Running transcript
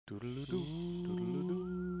Welcome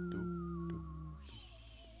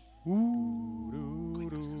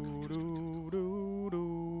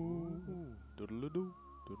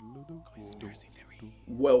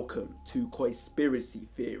to Coyspiracy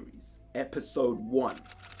Theories, Episode 1,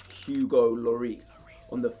 Hugo Lloris.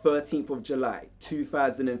 On the 13th of July,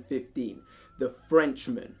 2015, the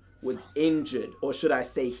Frenchman was injured, or should I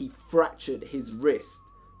say he fractured his wrist.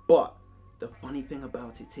 But the funny thing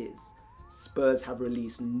about it is, Spurs have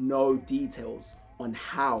released no details on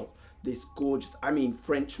how this gorgeous,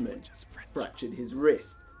 Frenchman fractured his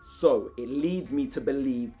wrist. So it leads me to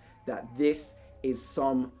believe that this is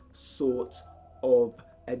some sort of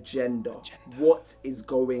agenda. What is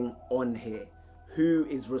going on here? Who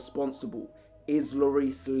is responsible? Is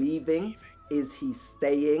Lloris leaving? Is he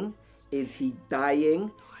staying? Is he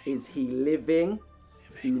dying? Is he living?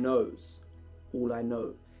 Who knows? All I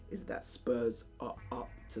know is that Spurs are up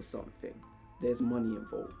to something. There's money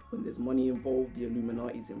involved. When there's money involved, the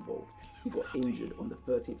Illuminati's involved. He got injured on the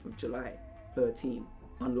 13th of July. 13,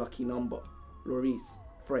 unlucky number. Lloris,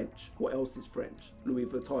 French. What else is French? Louis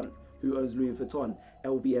Vuitton. Who owns Louis Vuitton?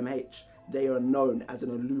 LVMH. They are known as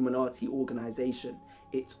an Illuminati organization.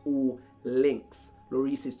 It's all links.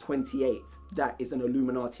 Lloris is 28. That is an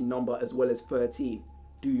Illuminati number as well as 13.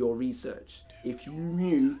 Do your research. If you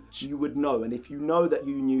knew, you would know. And if you know that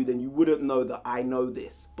you knew, then you wouldn't know that I know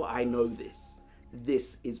this. But I know this.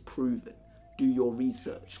 This is proven. Do your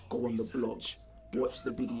research. Go on the blogs. Watch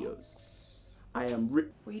the videos. I am What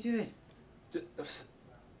are you doing?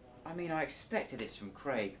 I expected this from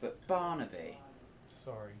Craig, but Barnaby.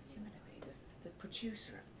 Sorry. You're meant to be the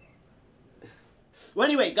producer of this. Well,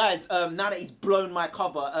 anyway, guys, now that he's blown my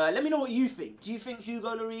cover, let me know what you think. Do you think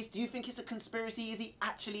Hugo Lloris, do you think it's a conspiracy? Is he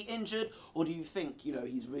actually injured? Or do you think,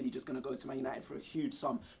 he's really just going to go to Man United for a huge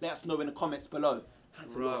sum? Let us know in the comments below.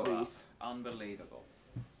 Thanks a lot, Reece. Unbelievable.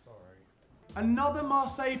 Sorry. Another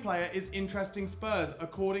Marseille player is interesting Spurs,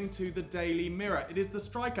 according to the Daily Mirror. It is the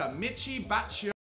striker, Michy Batshuayi.